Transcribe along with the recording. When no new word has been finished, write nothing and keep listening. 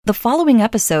The following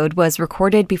episode was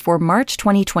recorded before March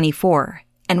 2024,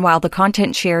 and while the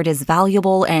content shared is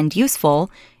valuable and useful,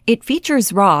 it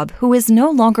features Rob, who is no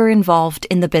longer involved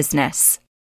in the business.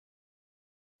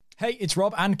 Hey, it's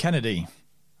Rob and Kennedy.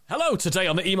 Hello, today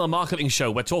on the Email Marketing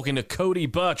Show, we're talking to Cody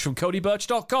Burch from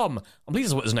CodyBurch.com. I'm pleased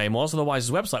that's what his name was, otherwise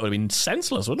his website would have been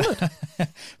senseless, wouldn't it?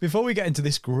 Before we get into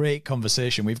this great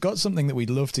conversation, we've got something that we'd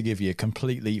love to give you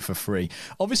completely for free.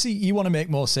 Obviously, you want to make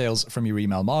more sales from your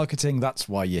email marketing. That's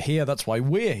why you're here. That's why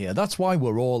we're here. That's why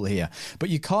we're all here. But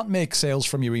you can't make sales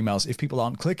from your emails if people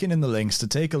aren't clicking in the links to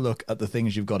take a look at the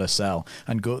things you've got to sell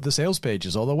and go to the sales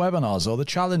pages or the webinars or the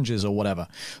challenges or whatever.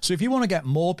 So if you want to get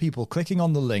more people clicking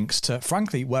on the links to,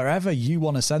 frankly, wherever you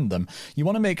want to send them, you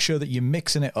want to make sure that you're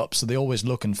mixing it up so they always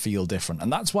look and feel different.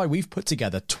 And that's why we've put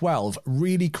together 12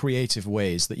 really creative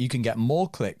ways that you can get more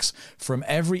clicks from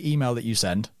every email that you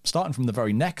send, starting from the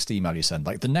very next email you send,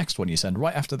 like the next one you send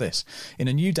right after this, in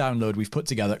a new download we've put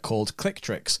together called Click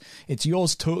Tricks. It's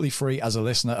yours totally free as a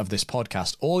listener of this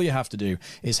podcast. All you have to do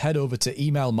is head over to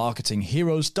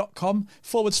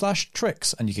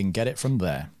emailmarketingheroes.com/tricks and you can get it from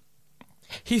there.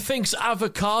 He thinks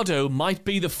avocado might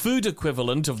be the food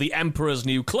equivalent of the Emperor's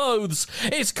new clothes.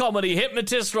 It's comedy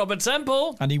hypnotist Robert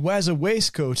Temple. And he wears a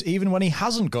waistcoat even when he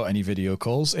hasn't got any video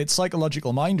calls. It's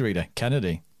psychological mind reader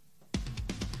Kennedy.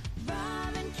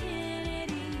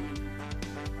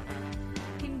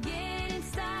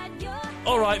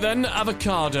 All right then,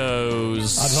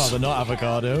 avocados. I'd rather not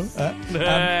avocado.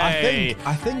 Hey.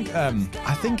 I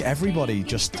think everybody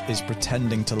just is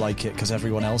pretending to like it because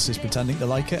everyone else is pretending to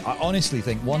like it. I honestly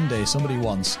think one day I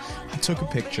took a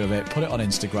picture of it, put it on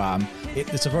Instagram.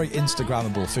 It's a very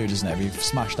Instagrammable food, isn't it? We've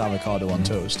smashed avocado on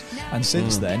toast, and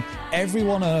since then,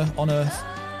 everyone on earth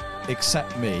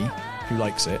except me, who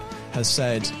likes it, has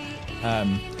said,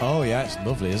 "Oh yeah, it's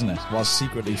lovely, isn't it?" While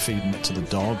secretly feeding it to the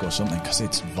dog or something because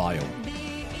it's vile.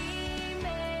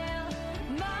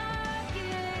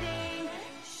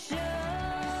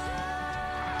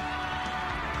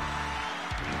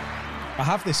 I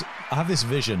have this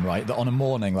vision, right, that on a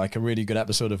morning, like a really good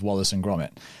episode of Wallace and Gromit,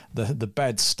 the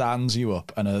bed stands you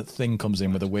up and a thing comes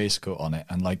in with a waistcoat on it,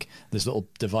 and like this little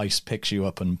device picks you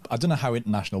up, and I don't know how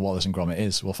international Wallace and Gromit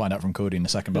is. We'll find out from Cody in a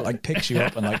second, but like picks you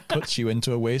up and like puts you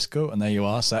into a waistcoat, and there you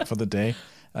are, set for the day.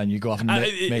 And you go off and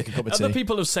make a cup of tea. Other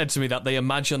people have said to me that they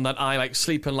imagine that I like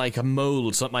sleep in like a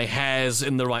mold, so that my hair's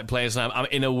in the right place, and I'm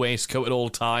in a waistcoat at all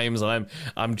times, and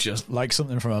I'm just like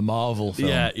something from a Marvel film.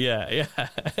 Yeah,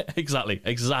 exactly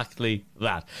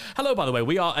that. Hello, by the way,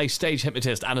 we are a stage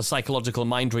hypnotist and a psychological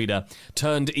mind reader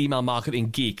turned email marketing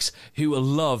geeks who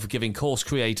love giving course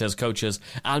creators, coaches,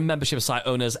 and membership site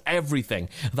owners everything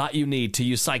that you need to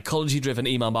use psychology-driven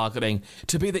email marketing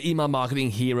to be the email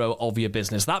marketing hero of your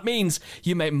business. That means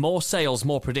you make more sales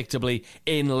more predictably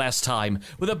in less time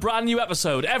with a brand new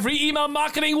episode every Email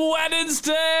Marketing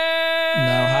Wednesday.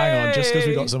 Now, hang on. Just because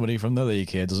we got somebody from the league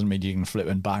here doesn't mean you can flip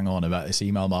and bang on about this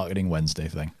Email Marketing Wednesday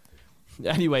thing.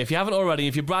 Anyway, if you haven't already,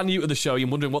 if you're brand new to the show, you're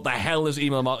wondering what the hell this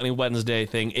Email Marketing Wednesday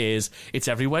thing is, it's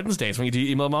every Wednesday. It's when you do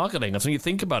email marketing. That's when you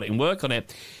think about it and work on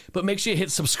it. But make sure you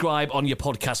hit subscribe on your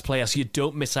podcast player so you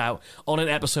don't miss out on an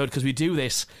episode, because we do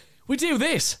this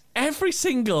every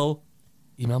single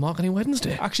Email Marketing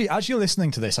Wednesday. Actually, as you're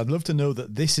listening to this, I'd love to know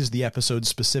that this is the episode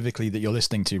specifically that you're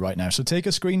listening to right now. So take a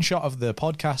screenshot of the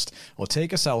podcast or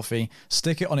take a selfie,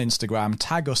 stick it on Instagram,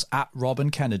 tag us at Rob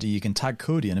and Kennedy. You can tag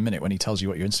Cody in a minute when he tells you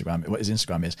what his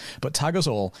Instagram is. But tag us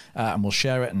all and we'll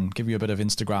share it and give you a bit of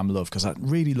Instagram love, because I'd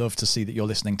really love to see that you're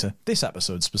listening to this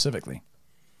episode specifically.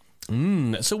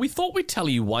 So we thought we'd tell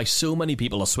you why so many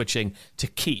people are switching to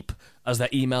Keep as their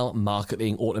email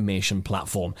marketing automation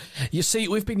platform. You see,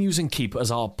 we've been using Keep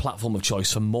as our platform of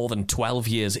choice for more than 12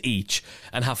 years each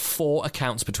and have 4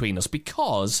 accounts between us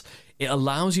because it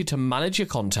allows you to manage your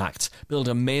contacts, build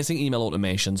amazing email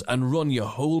automations, and run your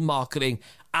whole marketing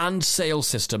and sales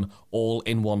system all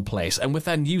in one place. And with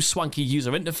their new swanky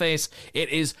user interface, it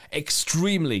is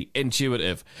extremely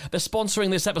intuitive. They're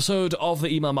sponsoring this episode of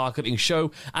the Email Marketing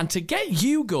Show, and to get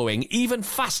you going even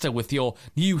faster with your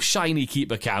new shiny Keep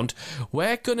account,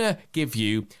 we're gonna give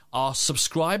you our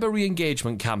subscriber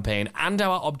re-engagement campaign and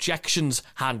our objections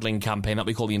handling campaign that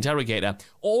we call the Interrogator,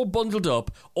 all bundled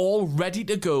up, all ready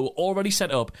to go, already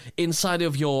set up inside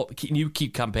of your new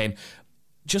Keep campaign,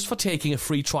 just for taking a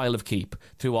free trial of Keep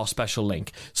through our special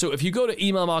link. So if you go to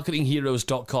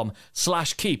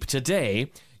emailmarketingheroes.com/keep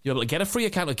today, you're able to get a free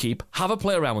account of Keep, have a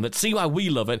play around with it, see why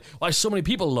we love it, why so many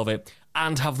people love it,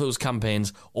 and have those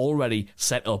campaigns already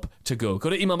set up to go. Go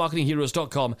to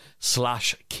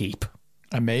emailmarketingheroes.com/keep.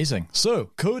 Amazing. So,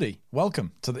 Cody,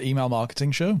 welcome to the Email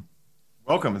Marketing Show.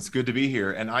 Welcome. It's good to be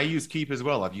here. And I use Keep as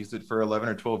well. I've used it for 11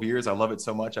 or 12 years. I love it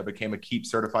so much. I became a Keep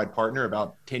certified partner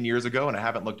about 10 years ago, and I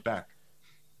haven't looked back.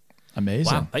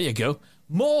 Amazing. Wow, there you go.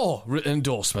 More written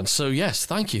endorsements. So yes,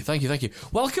 thank you.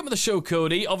 Welcome to the show,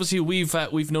 Cody. Obviously,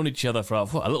 we've known each other for a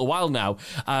little while now,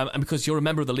 and because you're a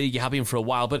member of the league, you have been for a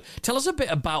while. But tell us a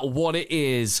bit about what it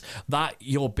is that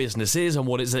your business is and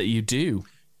what it is that you do.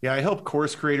 Yeah, I help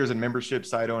course creators and membership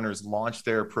site owners launch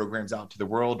their programs out to the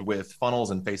world with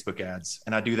funnels and Facebook ads.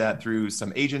 And I do that through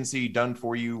some agency done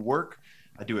for you work.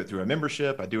 I do it through a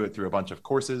membership. I do it through a bunch of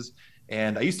courses.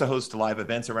 And I used to host live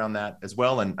events around that as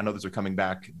well. And I know those are coming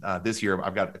back this year.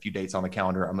 I've got a few dates on the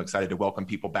calendar. I'm excited to welcome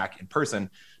people back in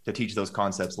person to teach those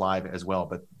concepts live as well.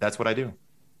 But that's what I do.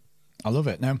 I love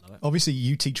it. Now, obviously,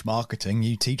 you teach marketing.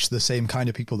 You teach the same kind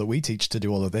of people that we teach to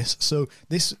do all of this. So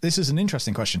this is an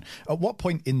interesting question. At what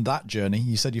point in that journey,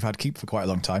 you said you've had Keep for quite a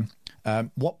long time.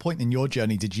 What point in your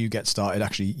journey did you get started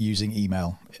actually using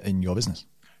email in your business?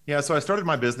 Yeah, so I started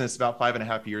my business about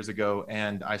 5.5 years ago,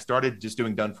 and I started just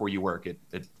doing done for you work. It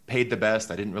paid the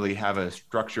best. I didn't really have a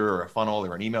structure or a funnel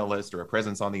or an email list or a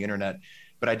presence on the internet.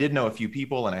 But I did know a few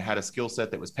people, and I had a skill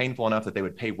set that was painful enough that they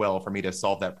would pay well for me to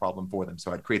solve that problem for them.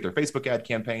 So I'd create their Facebook ad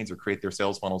campaigns or create their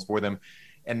sales funnels for them.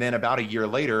 And then about a year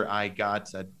later, I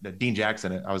got Dean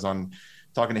Jackson. I was on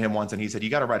talking to him once, and he said, you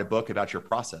got to write a book about your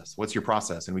process. What's your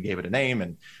process? And we gave it a name,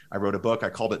 and I wrote a book. I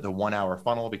called it the 1 Hour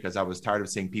Funnel because I was tired of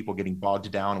seeing people getting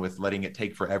bogged down with letting it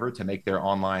take forever to make their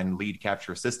online lead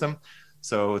capture system.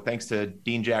 So thanks to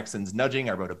Dean Jackson's nudging,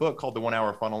 I wrote a book called The 1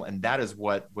 Hour Funnel. And that is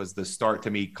what was the start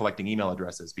to me collecting email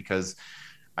addresses, because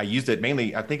I used it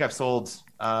mainly. I think I've sold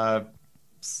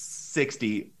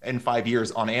 60 in 5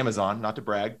 years on Amazon, not to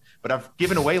brag, but I've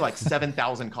given away like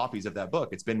 7,000 copies of that book.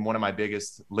 It's been one of my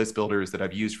biggest list builders that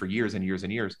I've used for years and years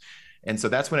and years. And so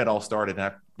that's when it all started. And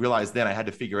I realized then I had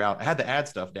to figure out, I had the ad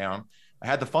stuff down, I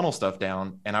had the funnel stuff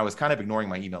down, and I was kind of ignoring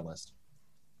my email list.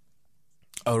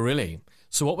 Oh, really?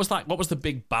 So what was that? What was the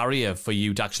big barrier for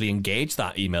you to actually engage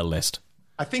that email list?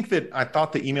 I think that I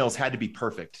thought the emails had to be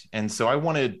perfect. And so I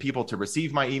wanted people to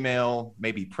receive my email,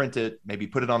 maybe print it, maybe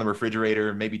put it on the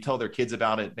refrigerator, maybe tell their kids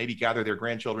about it, maybe gather their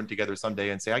grandchildren together someday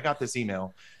and say, I got this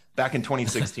email back in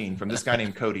 2016 from this guy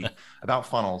named Cody about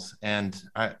funnels, and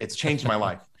it's changed my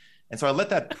life. And so I let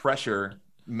that pressure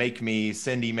make me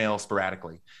send emails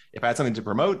sporadically. If I had something to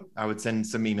promote, I would send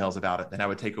some emails about it. Then I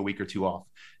would take a week or two off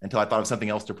until I thought of something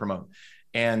else to promote.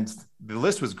 And the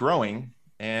list was growing,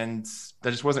 and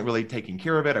I just wasn't really taking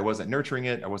care of it. I wasn't nurturing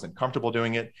it. I wasn't comfortable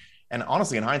doing it. And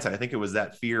honestly, in hindsight, I think it was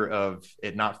that fear of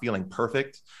it not feeling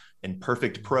perfect in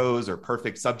perfect prose or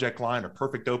perfect subject line or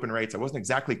perfect open rates. I wasn't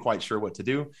exactly quite sure what to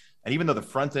do. And even though the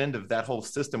front end of that whole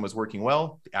system was working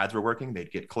well, the ads were working,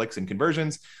 they'd get clicks and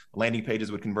conversions, the landing pages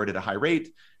would convert at a high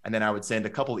rate. And then I would send a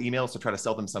couple emails to try to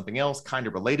sell them something else kind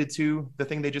of related to the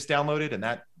thing they just downloaded. And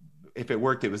that, if it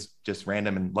worked, it was just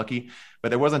random and lucky, but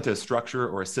there wasn't a structure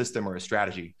or a system or a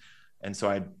strategy. And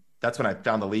so that's when I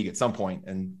found the league at some point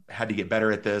and had to get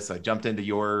better at this. I jumped into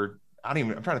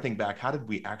I'm trying to think back. How did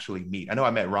we actually meet? I know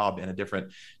I met Rob in a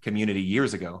different community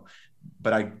years ago,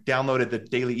 but I downloaded the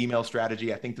daily email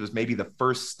strategy. I think it was maybe the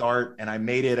first start, and I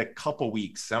made it a couple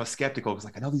weeks. I was skeptical because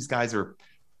I know these guys are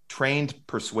trained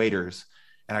persuaders,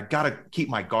 and I got to keep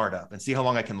my guard up and see how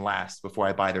long I can last before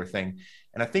I buy their thing.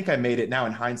 And I think I made it. Now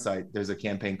in hindsight, there's a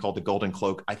campaign called the Golden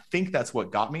Cloak. I think that's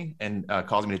what got me and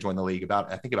caused me to join the league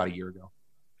about a year ago.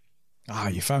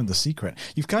 You found the secret.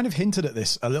 You've kind of hinted at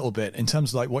this a little bit in terms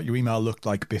of like what your email looked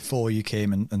like before you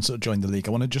came and sort of joined the league.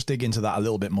 I want to just dig into that a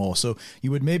little bit more. So you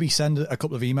would maybe send a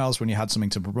couple of emails when you had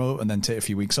something to promote and then take a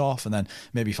few weeks off and then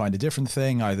maybe find a different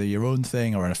thing, either your own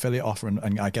thing or an affiliate offer,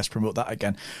 and I guess promote that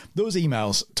again. Those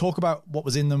emails, talk about what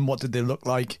was in them, what did they look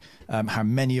like, how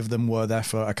many of them were there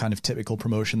for a kind of typical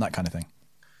promotion, that kind of thing.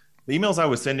 The emails I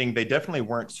was sending, they definitely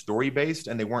weren't story-based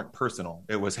and they weren't personal.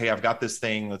 It was, hey, I've got this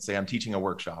thing. Let's say I'm teaching a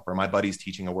workshop, or my buddy's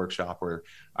teaching a workshop, or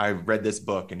I read this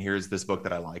book and here's this book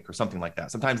that I like, or something like that.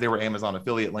 Sometimes they were Amazon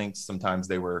affiliate links. Sometimes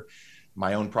they were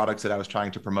my own products that I was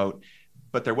trying to promote,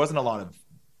 but there wasn't a lot of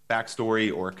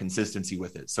backstory or consistency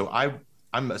with it. So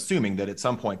I'm assuming that at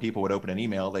some point people would open an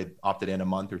email, they'd opted in a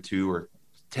month or 2 or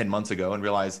 10 months ago and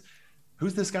realize,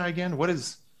 who's this guy again?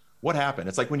 What happened?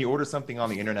 It's like when you order something on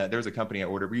the internet. There's a company I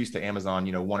ordered. We're used to Amazon,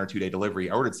 1 or 2 day delivery.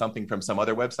 I ordered something from some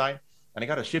other website and I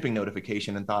got a shipping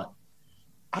notification and thought,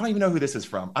 I don't even know who this is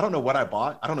from. I don't know what I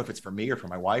bought. I don't know if it's for me or for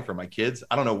my wife or my kids.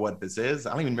 I don't know what this is.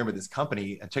 I don't even remember this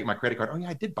company. I checked my credit card. Oh yeah,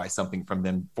 I did buy something from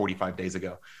them 45 days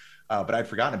ago. But I'd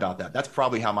forgotten about that. That's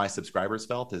probably how my subscribers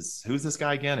felt, is who's this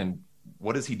guy again? And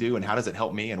what does he do? And how does it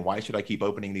help me? And why should I keep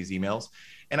opening these emails?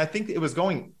 And I think it was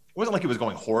going wasn't like it was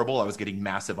going horrible. I was getting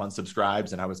massive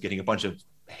unsubscribes and I was getting a bunch of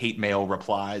hate mail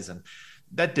replies, and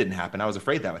that didn't happen. I was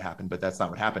afraid that would happen, but that's not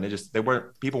what happened.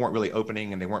 People weren't really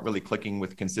opening and they weren't really clicking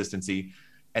with consistency.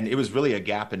 And it was really a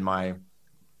gap in my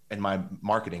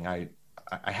marketing. I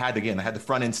had the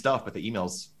front end stuff, but the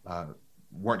emails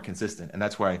weren't consistent. And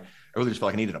that's why I really just felt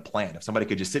like I needed a plan. If somebody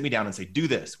could just sit me down and say, do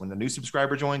this, when the new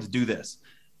subscriber joins, do this.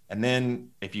 And then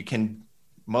if you can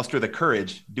muster the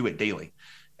courage, do it daily.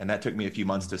 And that took me a few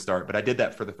months to start, but I did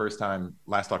that for the first time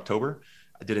last October.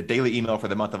 I did a daily email for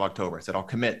the month of October. I said, I'll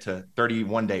commit to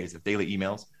 31 days of daily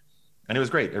emails. And it was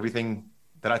great. Everything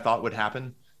that I thought would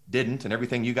happen didn't. And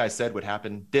everything you guys said would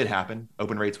happen did happen.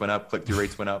 Open rates went up, click-through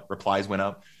rates went up, replies went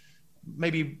up.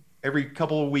 Maybe every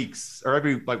couple of weeks or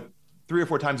every 3 or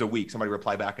 4 times a week, somebody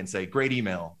reply back and say, great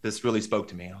email. This really spoke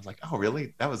to me. And I was like, oh,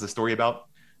 really? That was a story about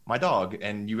my dog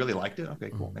and you really liked it? Okay,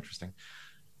 cool. Interesting.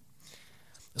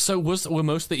 So were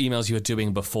most of the emails you were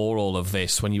doing before all of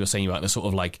this, when you were saying you were to sort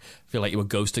of like feel like you were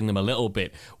ghosting them a little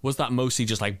bit, was that mostly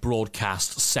just like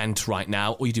broadcast sent right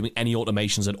now? Or were you doing any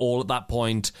automations at all at that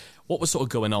point? What was sort of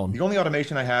going on? The only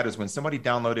automation I had is when somebody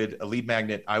downloaded a lead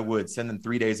magnet, I would send them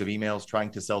 3 days of emails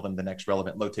trying to sell them the next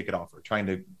relevant low ticket offer, trying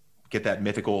to get that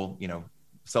mythical,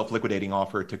 self-liquidating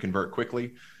offer to convert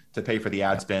quickly to pay for the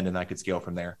ad spend, and I could scale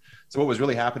from there. So what was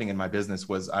really happening in my business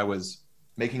was I was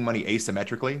making money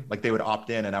asymmetrically. Like they would opt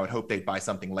in and I would hope they'd buy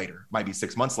something later. Might be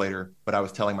 6 months later, but I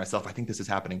was telling myself, I think this is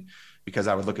happening, because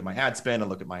I would look at my ad spend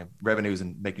and look at my revenues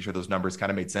and making sure those numbers kind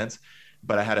of made sense.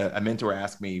 But I had a mentor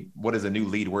ask me, what is a new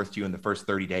lead worth to you in the first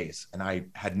 30 days? And I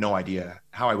had no idea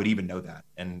how I would even know that.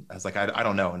 And I was like, I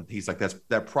don't know. And he's like,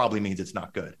 that probably means it's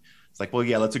not good. It's like, well,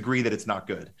 yeah, let's agree that it's not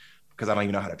good, because I don't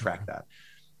even know how to track that.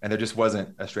 And there just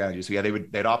wasn't a strategy. So yeah,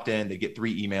 they'd opt in, they'd get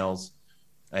 3 emails,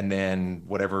 and then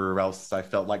whatever else I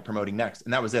felt like promoting next.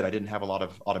 And that was it. I didn't have a lot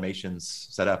of automations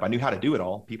set up. I knew how to do it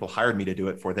all. People hired me to do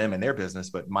it for them and their business,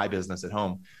 but my business at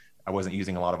home, I wasn't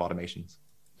using a lot of automations.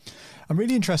 I'm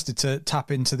really interested to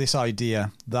tap into this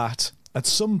idea that at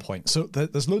some point, so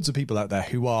there's loads of people out there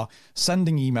who are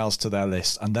sending emails to their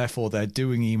list and therefore they're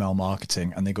doing email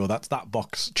marketing and they go, that's that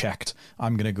box checked.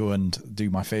 I'm going to go and do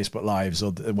my Facebook Lives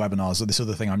or the webinars or this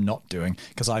other thing I'm not doing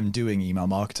because I'm doing email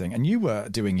marketing. And you were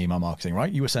doing email marketing,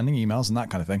 right? You were sending emails and that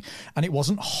kind of thing. And it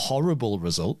wasn't horrible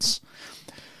results.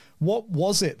 What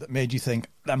was it that made you think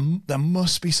there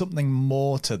must be something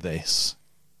more to this?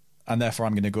 And therefore,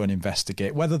 I'm going to go and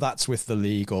investigate, whether that's with the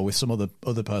league or with some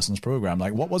other person's program.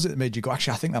 Like, what was it that made you go,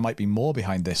 actually, I think there might be more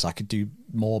behind this. I could do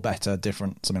more, better,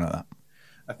 different, something like that.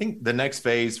 I think the next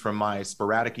phase from my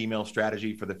sporadic email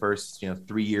strategy for the first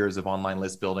 3 years of online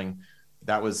list building,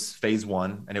 that was phase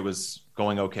 1, and it was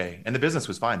going okay. And the business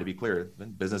was fine, to be clear. The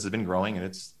business has been growing,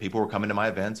 and people were coming to my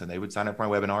events, and they would sign up for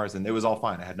my webinars, and it was all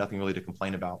fine. I had nothing really to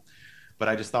complain about. But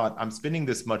I just thought, I'm spending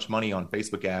this much money on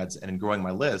Facebook ads and growing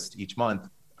my list each month.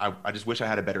 I just wish I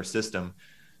had a better system.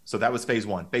 So that was phase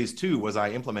 1. Phase 2 was I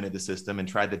implemented the system and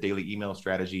tried the daily email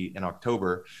strategy in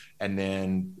October. And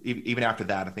then even after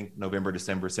that, I think November,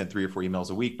 December, sent 3 or 4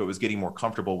 emails a week, but was getting more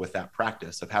comfortable with that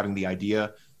practice of having the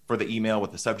idea for the email,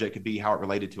 what the subject could be, how it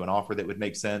related to an offer that would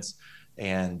make sense.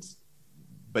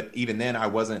 But even then I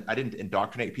didn't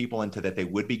indoctrinate people into that they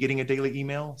would be getting a daily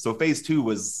email. So phase 2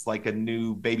 was like a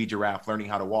new baby giraffe learning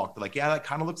how to walk. They're like, yeah, that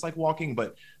kind of looks like walking,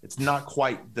 but it's not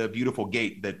quite the beautiful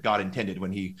gait that God intended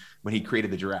when he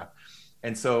created the giraffe.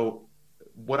 And so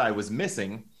what I was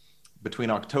missing between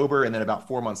October and then about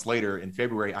 4 months later in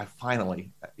February,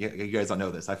 you guys don't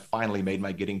know this, I finally made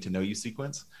my getting to know you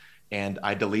sequence. And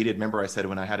I deleted, remember I said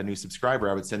when I had a new subscriber,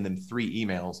 I would send them 3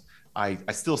 emails. I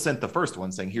still sent the first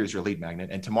one saying, here's your lead magnet.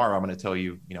 And tomorrow I'm going to tell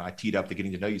you, I teed up the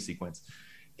getting to know you sequence.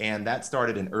 And that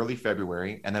started in early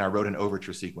February. And then I wrote an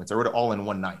overture sequence. I wrote it all in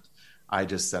one night. I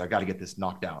just said, I got to get this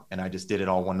knocked out. And I just did it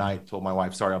all one night, told my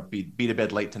wife, sorry, I'll be to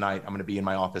bed late tonight. I'm going to be in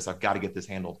my office. I've got to get this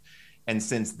handled. And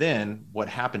since then, what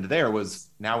happened there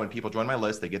was now when people join my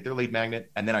list, they get their lead magnet.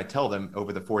 And then I tell them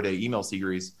over the 4-day email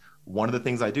series, one of the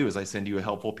things I do is I send you a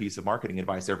helpful piece of marketing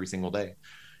advice every single day.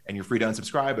 And you're free to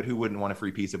unsubscribe, but who wouldn't want a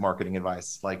free piece of marketing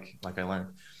advice like I learned?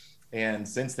 And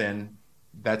since then,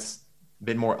 that's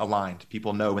been more aligned.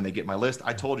 People know when they get my list,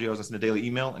 I told you I was listening to daily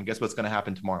email, and guess what's going to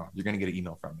happen tomorrow? You're going to get an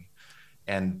email from me.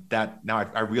 And that now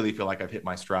I really feel like I've hit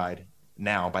my stride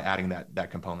now by adding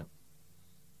that component.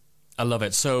 I love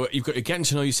it. So you've got your getting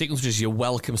to know you sequence, which is your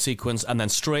welcome sequence, and then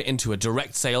straight into a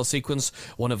direct sales sequence.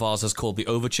 One of ours is called the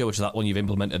overture, which is that one you've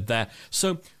implemented there.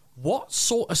 So what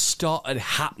sort of started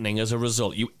happening as a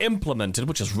result? You implemented,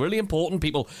 which is really important.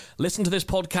 People listen to this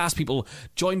podcast, people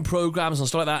join programs and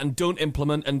stuff like that and don't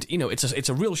implement. And, it's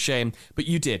a real shame, but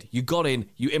you did. You got in,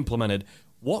 you implemented.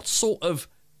 What sort of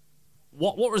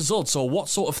what results or what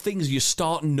sort of things you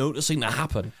start noticing to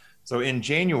happen? So in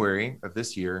January of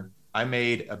this year, I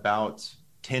made about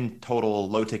 10 total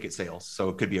low ticket sales. So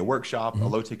it could be a workshop, a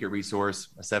low ticket resource,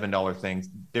 a $7 thing,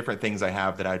 different things I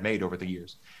have that I'd made over the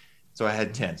years. So I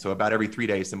had 10. So about every 3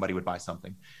 days, somebody would buy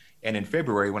something. And in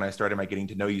February, when I started my getting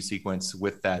to know you sequence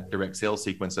with that direct sales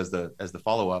sequence as the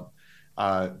follow-up,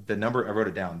 the number, I wrote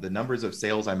it down, the numbers of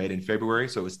sales I made in February.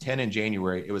 So it was 10 in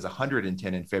January. It was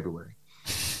 110 in February.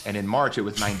 And in March, it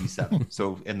was 97.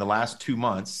 So in the last 2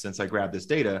 months, since I grabbed this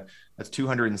data, that's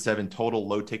 207 total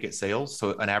low ticket sales.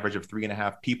 So an average of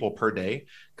 3.5 people per day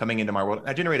coming into my world.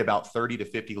 I generate about 30 to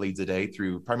 50 leads a day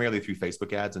primarily through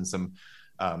Facebook ads and some,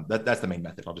 that's the main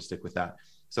method. I'll just stick with that.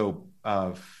 So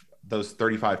those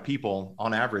 35 people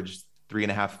on average,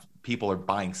 3.5 people are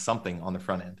buying something on the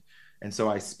front end. And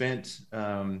so I spent,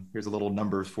 here's a little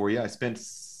numbers for you. I spent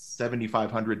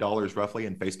 $7,500 roughly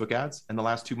in Facebook ads in the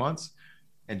last 2 months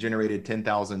and generated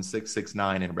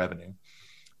 $10,669 in revenue.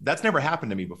 That's never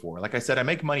happened to me before. Like I said, I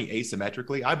make money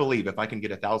asymmetrically. I believe if I can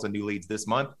get 1,000 new leads this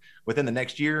month, within the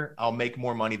next year, I'll make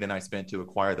more money than I spent to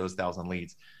acquire those 1,000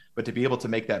 leads. But to be able to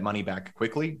make that money back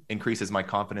quickly increases my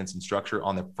confidence and structure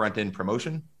on the front end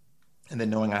promotion. And then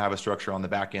knowing I have a structure on the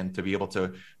back end to be able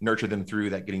to nurture them through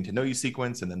that getting to know you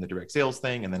sequence and then the direct sales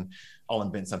thing. And then I'll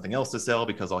invent something else to sell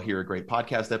because I'll hear a great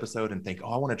podcast episode and think,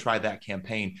 oh, I want to try that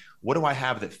campaign. What do I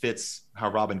have that fits how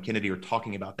Rob and Kennedy are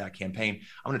talking about that campaign?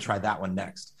 I'm going to try that one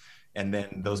next. And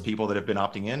then those people that have been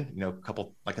opting in,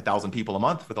 like 1,000 people a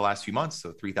month for the last few months.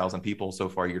 So 3,000 people so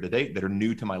far year to date that are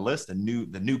new to my list, the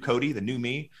new Cody, the new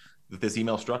me with this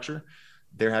email structure.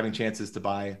 They're having chances to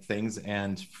buy things.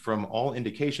 And from all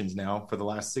indications now for the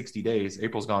last 60 days,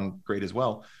 April's gone great as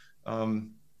well.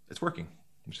 It's working,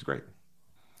 which is great.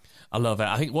 I love it.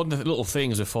 I think one of the little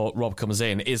things before Rob comes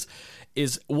in is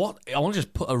what I want to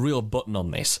just put a real button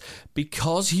on this,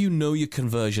 because you know your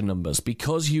conversion numbers,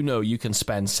 because you know you can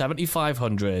spend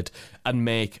 $7,500 and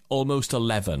make almost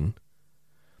 11.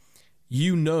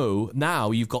 You know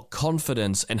now you've got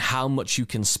confidence in how much you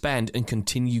can spend and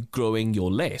continue growing your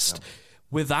list. Yeah.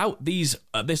 Without this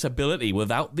ability,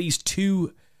 without these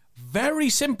two very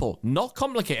simple, not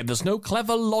complicated, there's no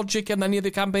clever logic in any of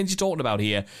the campaigns you're talking about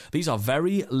here. These are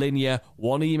very linear,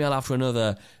 one email after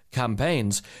another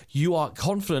campaigns. You are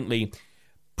confidently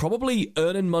probably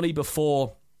earning money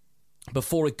before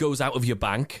it goes out of your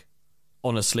bank.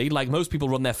 Honestly, like most people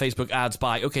run their Facebook ads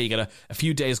by, okay, you get a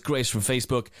few days grace from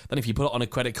Facebook. Then if you put it on a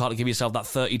credit card to give yourself that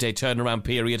 30-day turnaround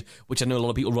period, which I know a lot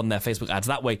of people run their Facebook ads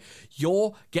that way,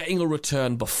 you're getting a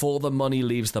return before the money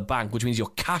leaves the bank, which means you're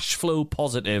cash flow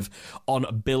positive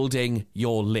on building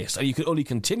your list. And you can only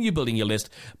continue building your list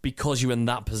because you're in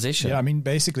that position. Yeah, I mean,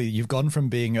 basically, you've gone from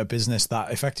being a business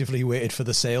that effectively waited for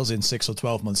the sales in 6 or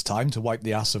 12 months' time to wipe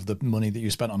the ass of the money that you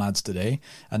spent on ads today.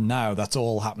 And now that's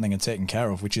all happening and taken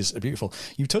care of, which is beautiful.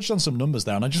 You've touched on some numbers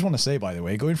there, and I just want to say, by the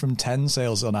way, going from 10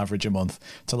 sales on average a month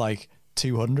to like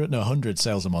 100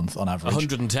 sales a month on average.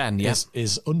 110, yes.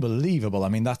 Is unbelievable. I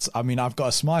mean, I've got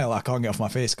a smile I can't get off my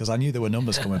face because I knew there were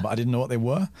numbers coming, but I didn't know what they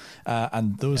were.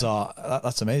 And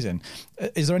that's amazing.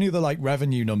 Is there any other like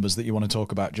revenue numbers that you want to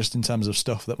talk about just in terms of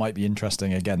stuff that might be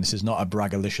interesting? Again, this is not a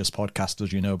braggalicious podcast,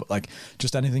 as you know, but like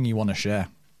just anything you want to share.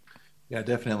 Yeah,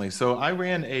 definitely. So I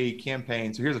ran a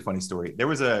campaign. So here's a funny story. There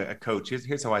was a coach.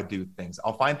 Here's how I do things.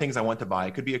 I'll find things I want to buy.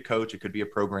 It could be a coach. It could be a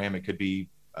program. It could be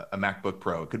a MacBook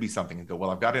Pro. It could be something and go, well,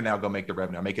 I've got it now. Go make the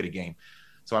revenue. I'll make it a game.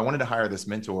 So I wanted to hire this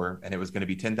mentor, and it was going to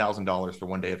be $10,000 for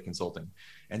one day of consulting.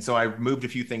 And so I moved a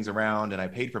few things around and I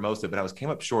paid for most of it, but came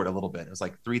up short a little bit. It was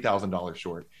like $3,000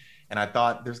 short. And I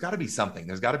thought, there's got to be something.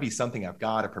 There's got to be something I've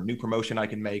got, a new promotion I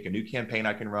can make, a new campaign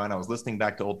I can run. I was listening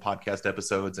back to old podcast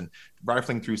episodes and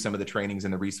rifling through some of the trainings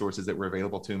and the resources that were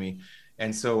available to me.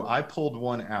 And so I pulled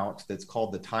one out that's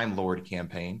called the Time Lord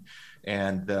campaign,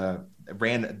 and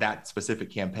ran that specific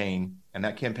campaign. And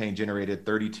that campaign generated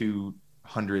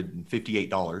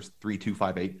 $3,258,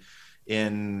 3,258.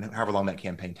 In however long that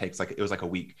campaign takes. Like it was like a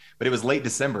week, but it was late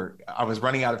December. I was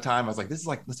running out of time. I was like, this is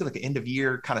like, let's do like an end of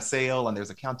year kind of sale. And there's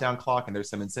a countdown clock and there's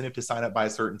some incentive to sign up by a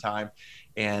certain time.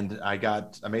 And I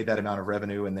made that amount of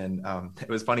revenue. And then it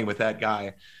was funny with that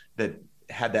guy that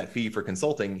had that fee for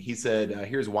consulting. He said,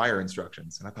 here's wire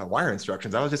instructions. And I thought, wire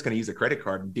instructions? I was just going to use a credit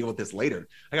card and deal with this later.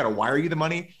 I got to wire you the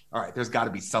money. All right, there's got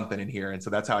to be something in here. And so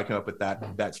that's how I came up with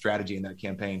that strategy and that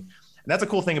campaign. And that's a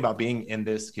cool thing about being in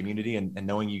this community and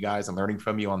knowing you guys and learning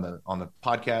from you on the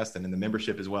podcast and in the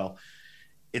membership as well.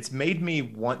 It's made me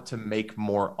want to make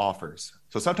more offers.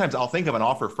 So sometimes I'll think of an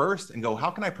offer first and go, how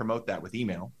can I promote that with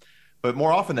email? But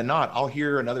more often than not, I'll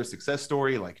hear another success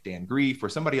story like Dan Grief or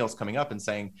somebody else coming up and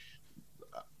saying,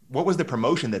 what was the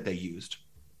promotion that they used?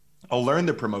 I'll learn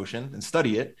the promotion and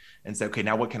study it and say, okay,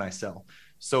 now what can I sell?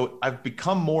 So I've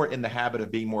become more in the habit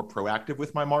of being more proactive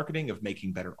with my marketing, of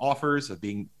making better offers, of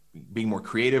being more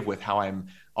creative with how I'm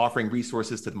offering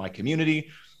resources to my community,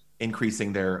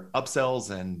 increasing their upsells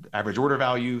and average order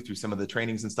value through some of the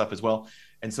trainings and stuff as well.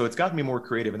 And so it's gotten me more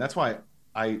creative. And that's why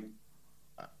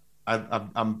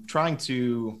I'm trying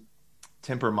to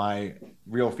temper my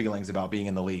real feelings about being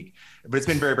in the league, but it's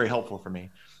been very, very helpful for me.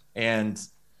 And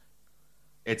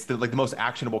it's the most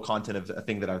actionable content of a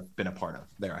thing that I've been a part of.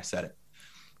 There, I said it.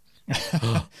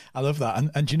 I love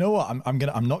that. And you know what? I'm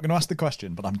not gonna ask the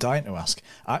question, but I'm dying to ask.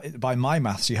 By my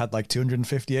maths, you had like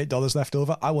 $258 left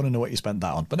over. I want to know what you spent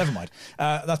that on, but never mind.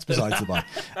 That's besides the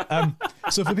point.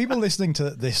 So for people listening to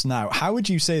this now, how would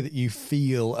you say that you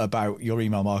feel about your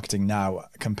email marketing now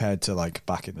compared to like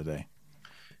back in the day?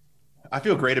 I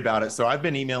feel great about it. So I've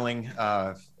been emailing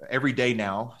every day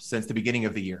now since the beginning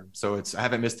of the year. So I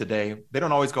haven't missed a day. They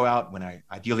don't always go out when I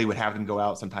ideally would have them go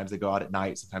out. Sometimes they go out at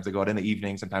night. Sometimes they go out in the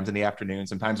evening, sometimes in the afternoon,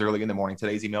 sometimes early in the morning.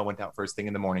 Today's email went out first thing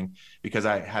in the morning because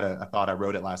I had a thought. I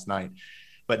wrote it last night.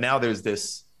 But now there's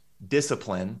this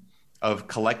discipline of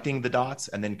collecting the dots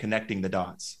and then connecting the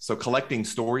dots. So collecting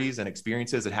stories and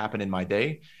experiences that happen in my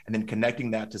day and then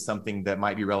connecting that to something that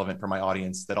might be relevant for my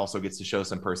audience that also gets to show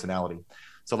some personality.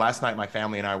 So last night, my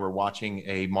family and I were watching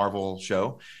a Marvel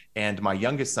show, and my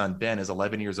youngest son, Ben, is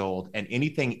 11 years old. And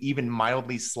anything even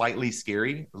mildly, slightly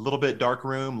scary, a little bit dark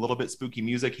room, a little bit spooky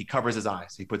music, he covers his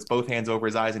eyes. He puts both hands over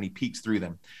his eyes and he peeks through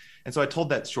them. And so I told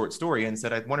that short story and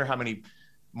said, I wonder how many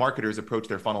marketers approach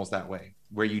their funnels that way,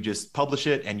 where you just publish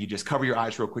it and you just cover your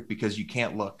eyes real quick because you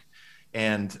can't look.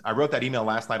 And I wrote that email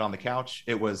last night on the couch.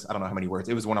 It was, I don't know how many words.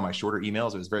 It was one of my shorter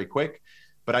emails. It was very quick,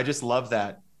 but I just love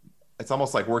that. It's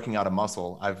almost like working out a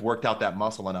muscle. I've worked out that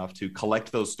muscle enough to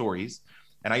collect those stories.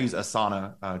 And I use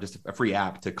Asana, just a free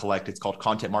app to collect. It's called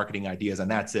Content Marketing Ideas.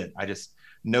 And that's it. I just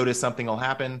notice something will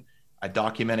happen. I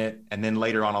document it. And then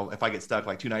later on, if I get stuck,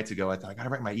 like 2 nights ago, I thought I got to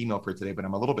write my email for today, but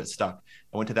I'm a little bit stuck.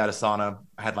 I went to that Asana.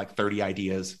 I had like 30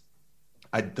 ideas.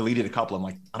 I deleted a couple. I'm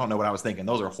like, I don't know what I was thinking.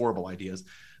 Those are horrible ideas.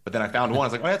 But then I found one. I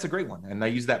was like, oh, that's a great one. And I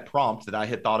used that prompt that I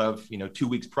had thought of, 2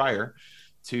 weeks prior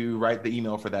to write the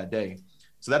email for that day.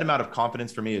 So that amount of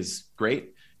confidence for me is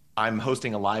great. I'm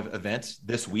hosting a live event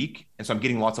this week. And so I'm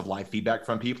getting lots of live feedback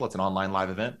from people. It's an online live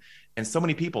event. And so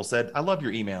many people said, I love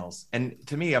your emails. And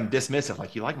to me, I'm dismissive.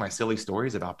 Like, you like my silly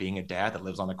stories about being a dad that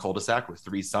lives on a cul-de-sac with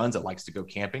 3 sons, that likes to go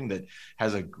camping, that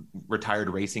has a retired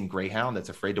racing greyhound that's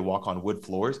afraid to walk on wood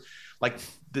floors. Like,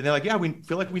 they're like, yeah, we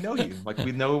feel like we know you. Like,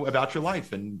 we know about your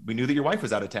life. And we knew that your wife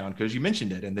was out of town because you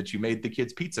mentioned it and that you made the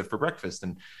kids pizza for breakfast.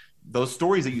 And those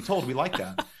stories that you told, we like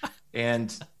that.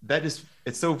 And that is,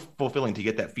 it's so fulfilling to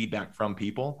get that feedback from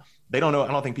people. They don't know.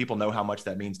 I don't think people know how much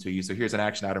that means to you. So here's an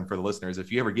action item for the listeners. If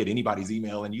you ever get anybody's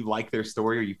email and you like their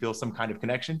story or you feel some kind of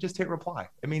connection, just hit reply.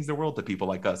 It means the world to people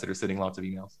like us that are sending lots of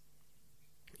emails.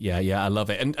 Yeah, I love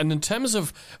it. And in terms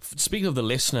of, speaking of the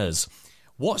listeners,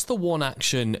 what's the one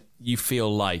action you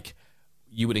feel like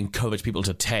you would encourage people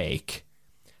to take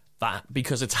that,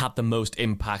 because it's had the most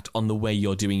impact on the way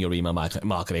you're doing your email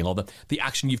marketing, or the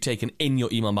action you've taken in your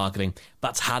email marketing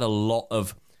that's had a lot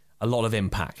of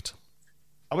impact?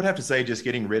 I would have to say just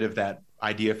getting rid of that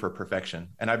idea for perfection.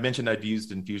 And I've mentioned I've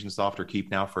used Infusionsoft or Keep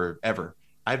now forever.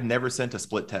 I've never sent a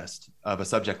split test of a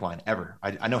subject line ever.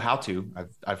 I know how to.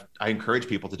 I encourage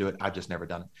people to do it. I've just never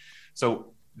done it.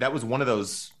 So that was one of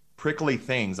those prickly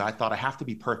things. I thought I have to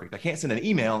be perfect. I can't send an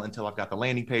email until I've got the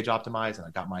landing page optimized and I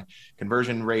got my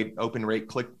conversion rate, open rate,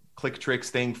 click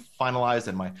tricks thing finalized,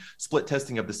 and my split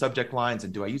testing of the subject lines.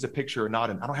 And do I use a picture or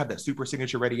not? And I don't have that super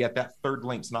signature ready yet. That third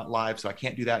link's not live, so I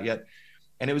can't do that yet.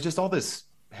 And it was just all this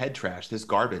head trash, this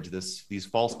garbage, these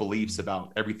false beliefs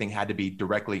about everything had to be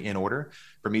directly in order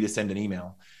for me to send an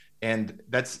email. And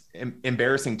that's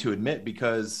embarrassing to admit,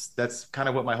 because that's kind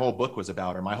of what my whole book was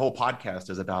about, or my whole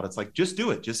podcast is about. It's like, just do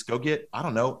it. Just go get, I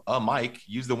don't know, a mic,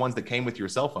 use the ones that came with your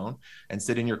cell phone, and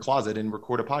sit in your closet and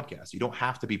record a podcast. You don't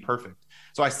have to be perfect.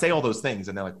 So I say all those things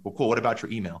and they're like, well, cool. What about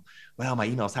your email? Well, my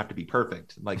emails have to be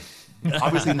perfect. Like,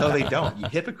 obviously, no, they don't. You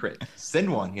hypocrite.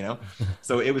 Send one,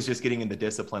 So it was just getting in the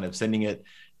discipline of sending it,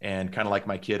 and kind of like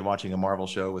my kid watching a Marvel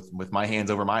show with my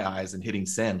hands over my eyes and hitting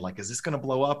send. Like, is this going to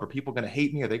blow up? Are people going to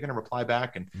hate me? Are they going to reply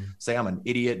back and say I'm an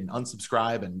idiot and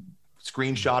unsubscribe and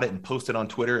screenshot it and post it on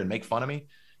Twitter and make fun of me?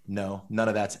 No, none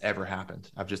of that's ever happened.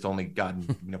 I've just only gotten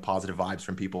positive vibes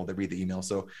from people that read the email.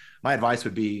 So my advice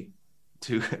would be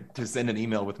to send an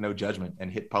email with no judgment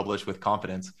and hit publish with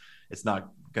confidence. It's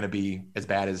not going to be as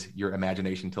bad as your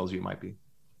imagination tells you it might be.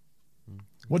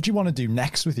 What do you want to do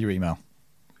next with your email?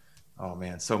 Oh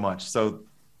man, so much. So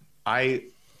I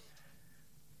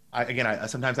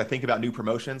Sometimes I think about new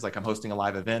promotions, like I'm hosting a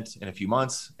live event in a few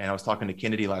months, and I was talking to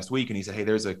Kennedy last week, and he said, "Hey,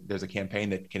 there's a campaign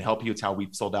that can help you. It's how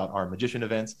we've sold out our magician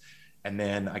events." And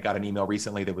then I got an email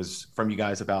recently that was from you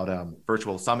guys about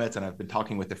virtual summits, and I've been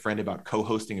talking with a friend about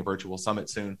co-hosting a virtual summit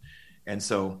soon. And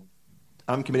so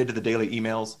I'm committed to the daily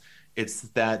emails. It's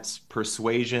that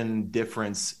persuasion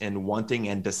difference in wanting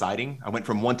and deciding. I went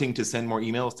from wanting to send more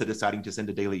emails to deciding to send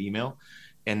a daily email,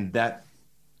 and that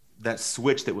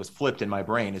switch that was flipped in my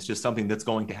brain is just something that's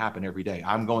going to happen every day.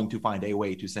 I'm going to find a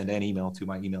way to send an email to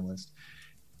my email list.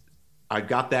 I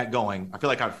got that going. I feel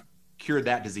like I've cured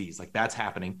that disease. Like, that's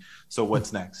happening. So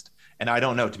what's next? And I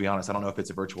don't know, to be honest. I don't know if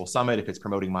it's a virtual summit, if it's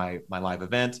promoting my live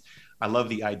event. I love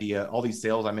the idea. All these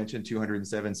sales I mentioned,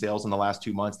 207 sales in the last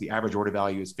 2 months. The average order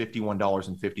value is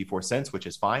 $51.54, which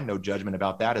is fine. No judgment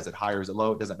about that. Is it high or is it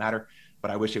low? It doesn't matter.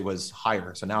 But I wish it was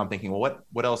higher. So now I'm thinking, well,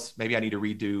 what else? Maybe I need to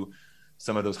redo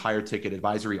some of those higher ticket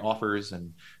advisory offers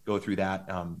and go through that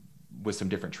with some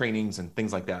different trainings and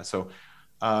things like that. So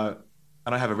I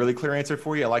don't have a really clear answer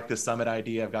for you. I like this summit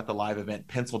idea. I've got the live event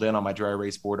penciled in on my dry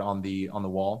erase board on the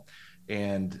wall,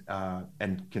 and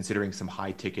considering some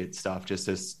high ticket stuff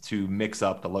just to mix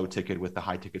up the low ticket with the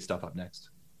high ticket stuff up next.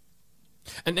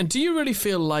 And do you really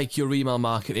feel like your email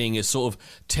marketing is sort of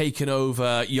taken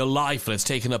over your life and it's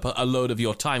taken up a load of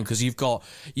your time? Because you've got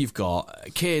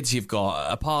kids, you've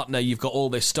got a partner, you've got all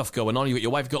this stuff going on, you've got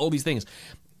your wife, you've got all these things.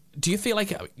 Do you feel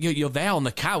like you're there on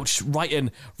the couch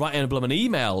writing a blooming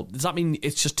email? Does that mean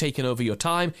it's just taking over your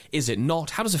time? Is it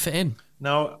not? How does it fit in?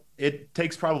 No, it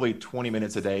takes probably 20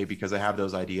 minutes a day because I have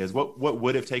those ideas. What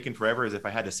would have taken forever is if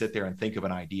I had to sit there and think of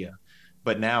an idea.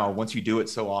 But now, once you do it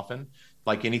so often,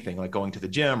 like anything, like going to the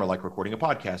gym or like recording a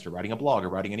podcast or writing a blog or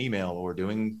writing an email or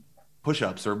doing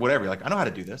push-ups or whatever, like, I know how to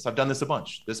do this. I've done this a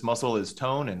bunch. This muscle is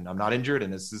toned and I'm not injured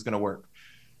and this is going to work.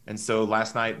 And so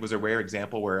last night was a rare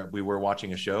example where we were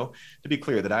watching a show, to be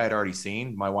clear, that I had already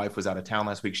seen. My wife was out of town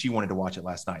last week. She wanted to watch it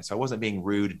last night. So I wasn't being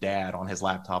rude dad on his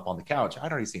laptop on the couch.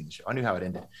 I'd already seen the show. I knew how it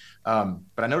ended.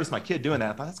 But I noticed my kid doing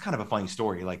that. I thought, that's kind of a funny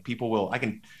story. Like, I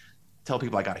can tell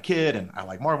people I got a kid and I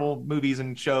like Marvel movies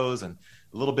and shows and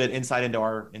a little bit insight into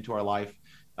our life.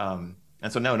 And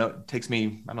so no, it takes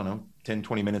me, 10,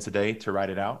 20 minutes a day to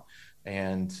write it out.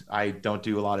 And I don't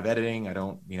do a lot of editing. I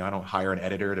don't hire an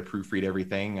editor to proofread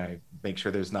everything. I make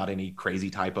sure there's not any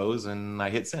crazy typos, and I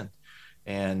hit send.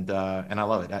 And I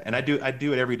love it. And I do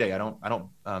it every day. I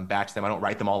don't batch them. I don't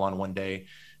write them all on one day.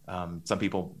 Some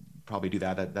people probably do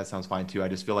that. That sounds fine too. I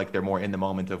just feel like they're more in the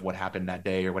moment of what happened that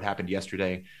day or what happened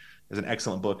yesterday. There's an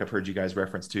excellent book I've heard you guys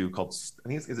reference to called, I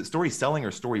think is it Story Selling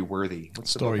or Story Worthy?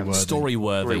 Story Worthy. Story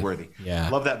Worthy. Yeah. I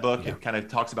love that book. Yeah. It kind of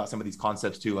talks about some of these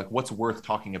concepts too, like what's worth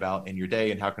talking about in your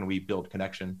day and how can we build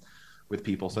connection with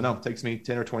people. So no, it takes me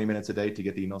 10 or 20 minutes a day to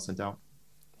get the email sent out.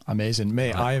 Amazing.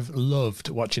 Mate, I've loved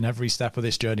watching every step of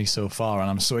this journey so far, and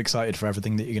I'm so excited for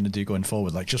everything that you're going to do going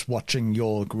forward. Like, just watching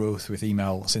your growth with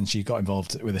email since you got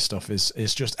involved with this stuff is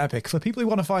just epic. For people who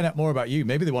want to find out more about you,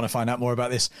 maybe they want to find out more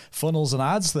about this funnels and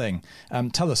ads thing.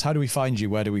 Tell us, how do we find you?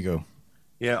 Where do we go?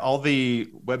 Yeah, all the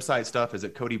website stuff is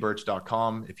at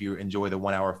codyburch.com. If you enjoy the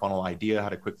 1 hour funnel idea, how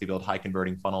to quickly build high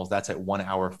converting funnels, that's at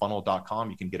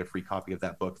onehourfunnel.com. You can get a free copy of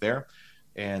that book there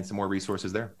and some more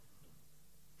resources there.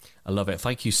 I love it.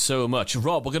 Thank you so much.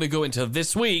 Rob, we're going to go into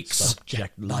this week's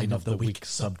Subject line of the week.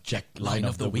 Subject line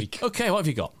of the week. Okay, what have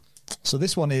you got? So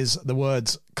this one is the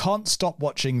words, can't stop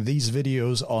watching these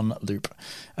videos on loop.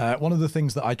 One of the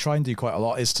things that I try and do quite a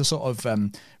lot is to sort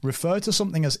of refer to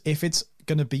something as if it's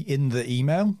going to be in the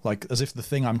email, like as if the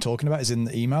thing I'm talking about is in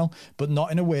the email, but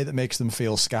not in a way that makes them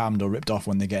feel scammed or ripped off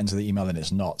when they get into the email and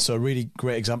it's not. So a really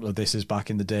great example of this is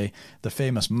back in the day, the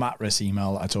famous mattress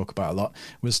email I talk about a lot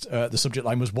was the subject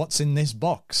line was, what's in this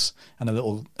box? And a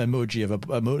little emoji of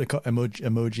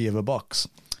emoji of a box. Do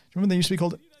you remember they used to be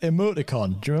called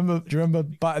emoticon? Do you remember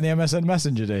back in the MSN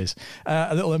Messenger days?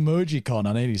 A little emoji con,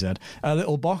 I nearly said. A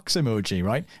little box emoji,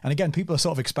 right? And again, people are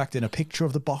sort of expecting a picture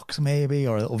of the box maybe,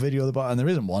 or a little video of the box, and there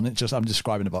isn't one. It's just I'm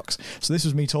describing a box. So this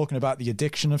was me talking about the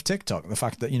addiction of TikTok. The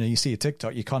fact that, you see a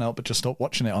TikTok, you can't help but just stop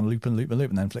watching it on loop and loop and loop,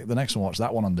 and then flick the next one, watch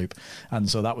that one on loop. And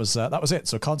so that was it.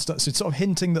 So constant. So it's sort of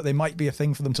hinting that there might be a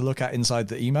thing for them to look at inside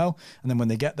the email, and then when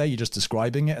they get there, you're just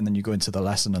describing it, and then you go into the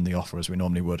lesson and the offer as we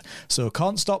normally would. So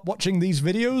can't stop watching these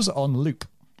videos on loop.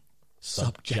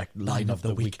 Subject line of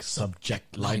the week.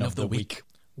 Subject line of the week.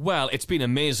 Well, it's been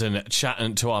amazing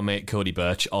chatting to our mate Cody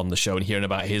Burch on the show and hearing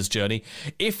about his journey.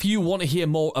 If you want to hear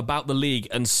more about the league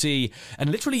and see, and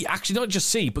literally actually not just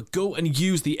see, but go and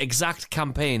use the exact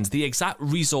campaigns, the exact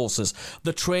resources,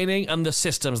 the training and the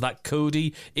systems that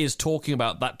Cody is talking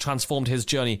about that transformed his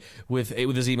journey with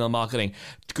his email marketing,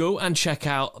 go and check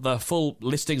out the full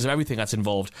listings of everything that's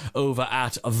involved over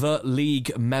at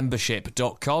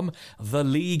theleaguemembership.com.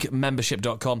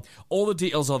 Theleaguemembership.com. All the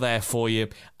details are there for you.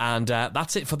 And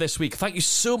that's it for this week. Thank you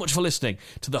so much for listening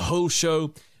to the whole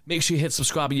show. Make sure you hit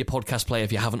subscribe in your podcast player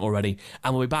if you haven't already.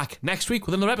 And we'll be back next week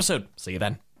with another episode. See you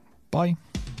then. Bye.